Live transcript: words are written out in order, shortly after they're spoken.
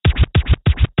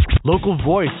Local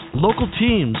voice, local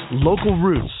teams, local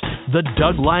roots. The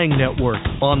Doug Lang Network.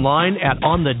 Online at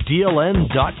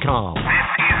onthedln.com. This is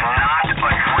not a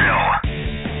drill.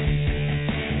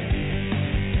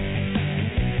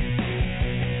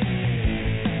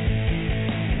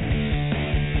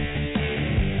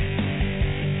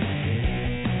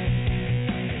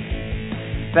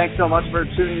 Thanks so much for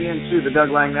tuning in to the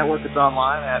Doug Lang Network. It's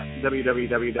online at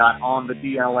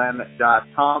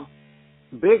www.onthedln.com.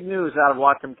 Big news out of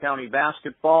Whatcom County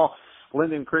basketball.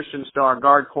 Linden Christian star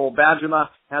guard Cole Badgema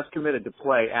has committed to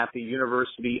play at the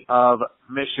University of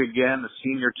Michigan. The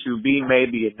senior to-be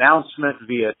made the announcement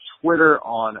via Twitter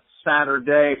on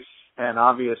Saturday, and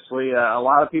obviously a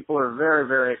lot of people are very,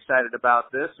 very excited about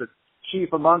this.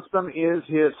 Chief amongst them is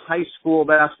his high school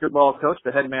basketball coach,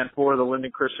 the head man for the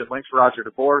Linden Christian Lynx, Roger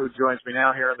DeBoer, who joins me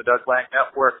now here on the Doug Lang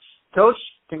Network. Coach,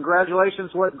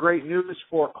 congratulations. What great news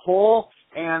for Cole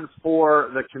and for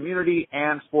the community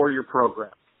and for your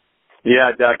program.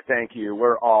 Yeah, Doug, thank you.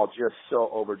 We're all just so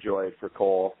overjoyed for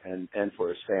Cole and for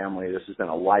his family. This has been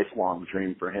a lifelong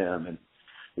dream for him. And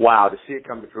wow, to see it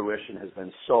come to fruition has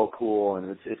been so cool.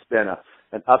 And it's been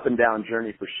an up and down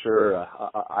journey for sure.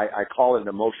 I call it an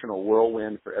emotional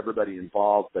whirlwind for everybody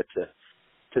involved, but to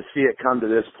see it come to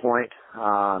this point,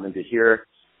 and to hear,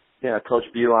 Coach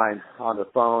Beeline on the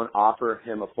phone offer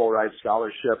him a full ride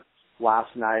scholarship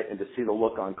last night, and to see the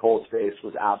look on Cole's face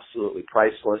was absolutely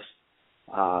priceless.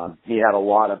 He had a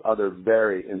lot of other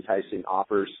very enticing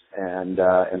offers and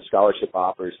scholarship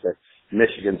offers, but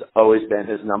Michigan's always been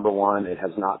his number one. It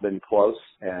has not been close,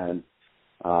 and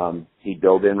he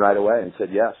dove in right away and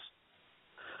said yes.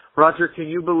 Roger, can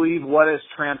you believe what has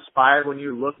transpired when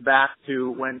you look back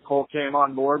to when Cole came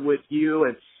on board with you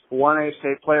and won a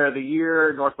state player of the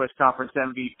year, Northwest Conference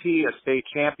MVP, a state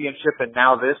championship, and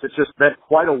now this? It's just been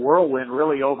quite a whirlwind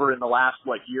really over in the last,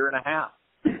 year and a half.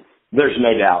 There's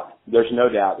no doubt. There's no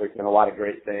doubt. There's been a lot of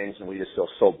great things, and we just feel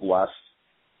so blessed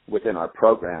within our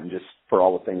program just for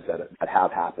all the things that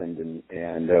have happened,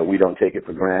 and we don't take it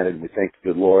for granted. We thank the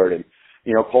good Lord. And,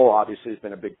 Cole obviously has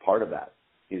been a big part of that.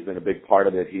 He's been a big part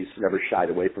of it. He's never shied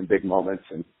away from big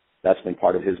moments, and that's been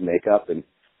part of his makeup. And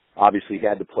obviously he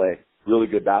had to play really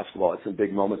good basketball at some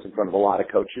big moments in front of a lot of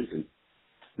coaches, and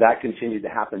that continued to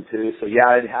happen too. So,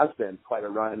 yeah, it has been quite a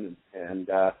run, and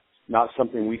not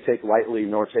something we take lightly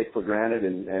nor take for granted,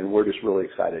 and we're just really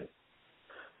excited.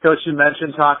 Coach, you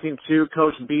mentioned talking to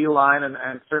Coach Beeline,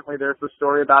 and certainly there's the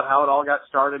story about how it all got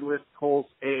started with Cole's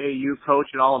AAU coach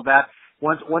and all of that.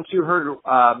 Once you heard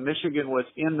Michigan was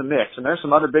in the mix, and there's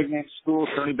some other big-name schools,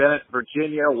 Tony Bennett,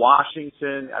 Virginia,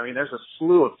 Washington, there's a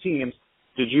slew of teams.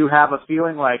 Did you have a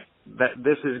feeling like that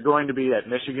this is going to be it?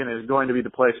 Michigan is going to be the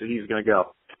place that he's going to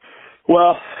go?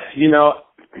 Well,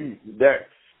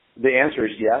 the answer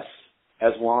is yes.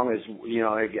 As long as,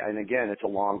 and again, it's a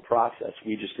long process.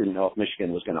 We just didn't know if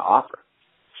Michigan was going to offer.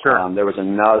 Sure. There was a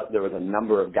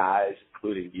number of guys,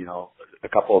 including, a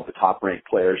couple of the top-ranked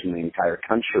players in the entire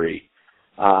country,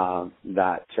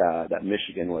 that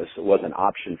Michigan was an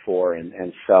option for.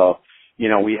 And so,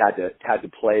 we had to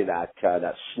play that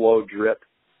slow drip,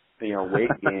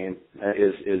 weight game.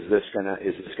 Is this gonna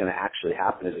actually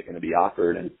happen? Is it going to be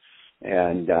offered? And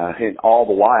all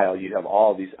the while, you have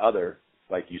all these other,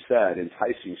 like you said,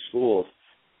 enticing schools,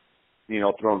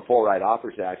 throwing full ride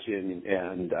offers at you,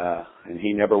 and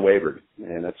he never wavered,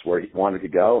 and that's where he wanted to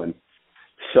go. And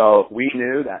so we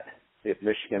knew that if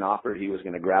Michigan offered, he was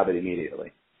going to grab it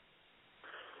immediately.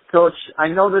 Coach, I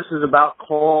know this is about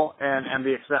Cole and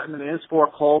the excitement is for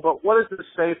Cole, but what does this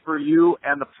say for you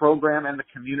and the program and the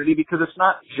community? Because it's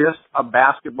not just a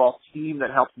basketball team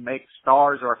that helps make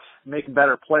stars or make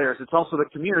better players. It's also the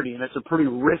community, and it's a pretty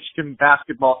rich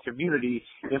basketball community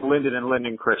in Linden and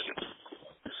Linden Christian.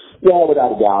 Yeah,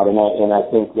 without a doubt, and I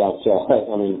think that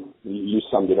you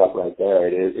summed it up right there.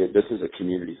 This is a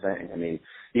community thing.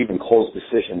 Even Cole's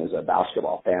decision is a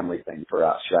basketball family thing for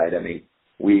us, right?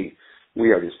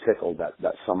 We are just tickled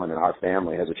that someone in our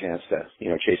family has a chance to,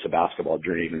 chase a basketball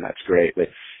dream, and that's great. But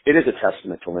it is a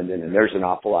testament to Linden, and there's an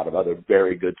awful lot of other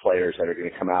very good players that are going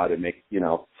to come out and make,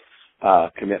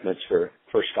 commitments for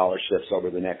scholarships over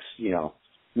the next,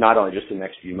 not only just the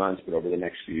next few months, but over the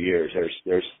next few years.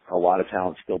 There's a lot of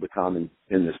talent still to come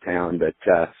in this town, but,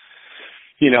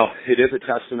 it is a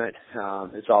testament.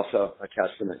 It's also a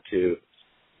testament to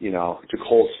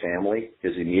Cole's family,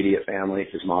 his immediate family,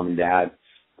 his mom and dad.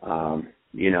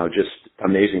 Just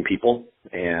amazing people,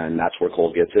 and that's where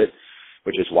Cole gets it,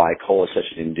 which is why Cole is such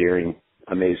an endearing,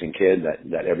 amazing kid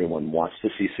that everyone wants to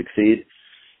see succeed.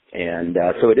 And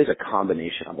so it is a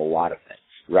combination of a lot of things,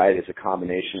 right? It's a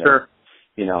combination Sure.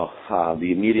 of,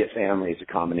 the immediate family is a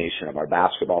combination of our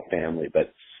basketball family,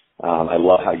 but I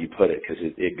love how you put it, because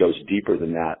it goes deeper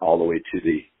than that, all the way to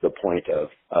the point of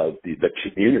the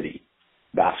community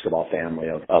basketball family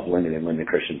of Linden and Linden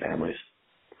Christian families.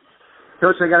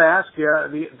 Coach, I got to ask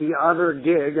you, the other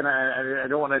gig, and I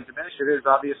don't want to diminish it, is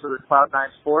obviously the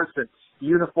Cloud9 Sports and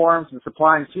uniforms and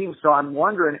supplying teams. So I'm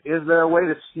wondering, is there a way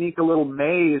to sneak a little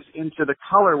maize into the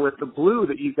color with the blue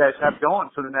that you guys have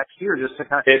going for the next year, just to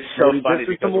kind of it's so funny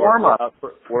because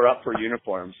we're up for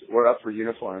uniforms. We're up for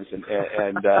uniforms, and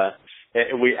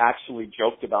we actually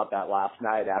joked about that last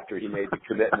night after he made the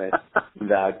commitment.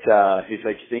 That he's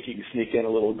like, "You think you can sneak in a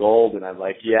little gold?" And I'm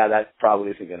like, "Yeah, that probably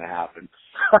isn't going to happen."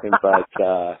 But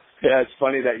yeah, it's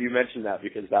funny that you mentioned that,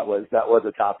 because that was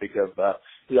a topic of a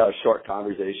short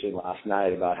conversation last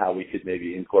night about how we could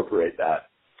maybe incorporate that.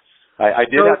 I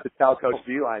did have to tell Coach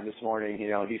Beeline this morning. He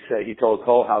told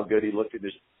Cole how good he looked in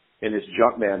his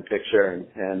Jumpman picture,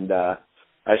 and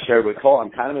I shared with Cole, I'm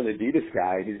kind of an Adidas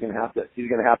guy. He's gonna have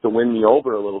to win me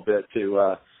over a little bit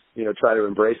to try to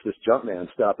embrace this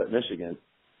Jumpman stuff at Michigan.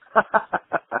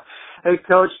 Hey,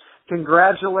 Coach,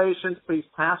 congratulations. Please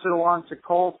pass it along to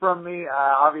Cole from me.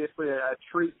 Obviously, a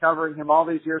treat covering him all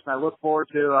these years, and I look forward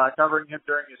to covering him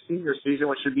during his senior season,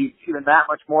 which should be even that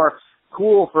much more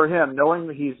cool for him, knowing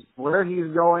that where he's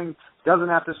going, doesn't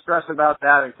have to stress about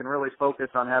that, and can really focus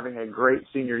on having a great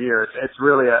senior year. It's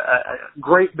really a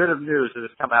great bit of news that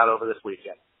has come out over this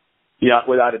weekend. Yeah,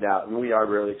 without a doubt. And we are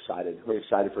really excited. We're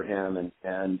excited for him and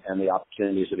the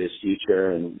opportunities of his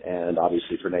future, and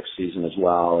obviously for next season as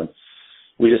well. And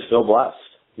we just feel blessed.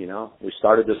 We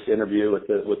started this interview with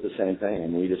the same thing,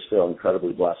 and we just feel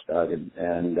incredibly blessed, Doug,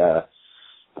 and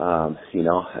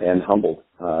humbled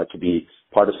to be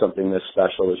part of something this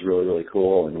special. Is really, really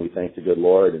cool, and we thank the good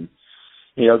Lord and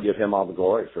give him all the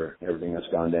glory for everything that's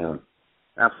gone down.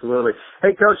 Absolutely.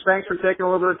 Hey, Coach, thanks for taking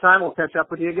a little bit of time. We'll catch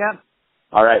up with you again.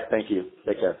 All right, thank you.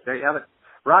 Take care. There you have it.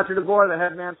 Roger DeBoer, the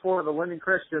head man for the Linden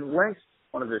Christian Lynx,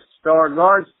 one of their star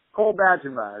guards. Cole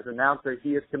Badgema has announced that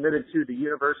he is committed to the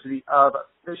University of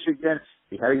Michigan.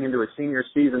 He's heading into his senior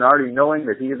season already knowing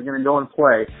that he is going to go and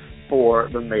play for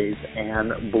the Maize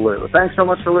and Blue. Thanks so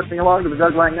much for listening along to the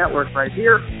Doug Lang Network right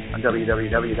here on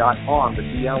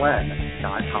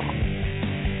www.onthedln.com.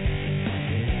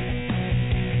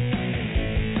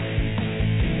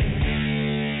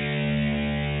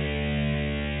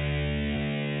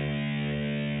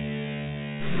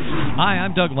 Hi,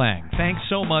 I'm Doug Lang. Thanks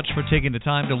so much for taking the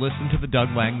time to listen to the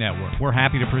Doug Lang Network. We're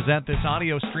happy to present this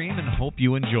audio stream and hope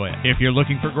you enjoy it. If you're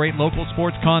looking for great local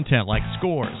sports content like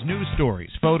scores, news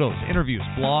stories, photos, interviews,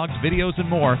 blogs, videos, and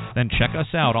more, then check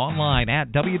us out online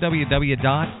at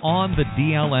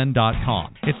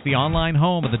www.onthedln.com. It's the online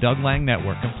home of the Doug Lang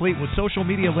Network, complete with social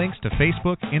media links to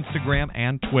Facebook, Instagram,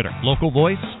 and Twitter. Local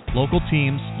voice, local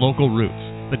teams, local roots.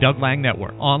 The Doug Lang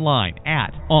Network, online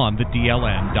at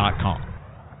onthedln.com.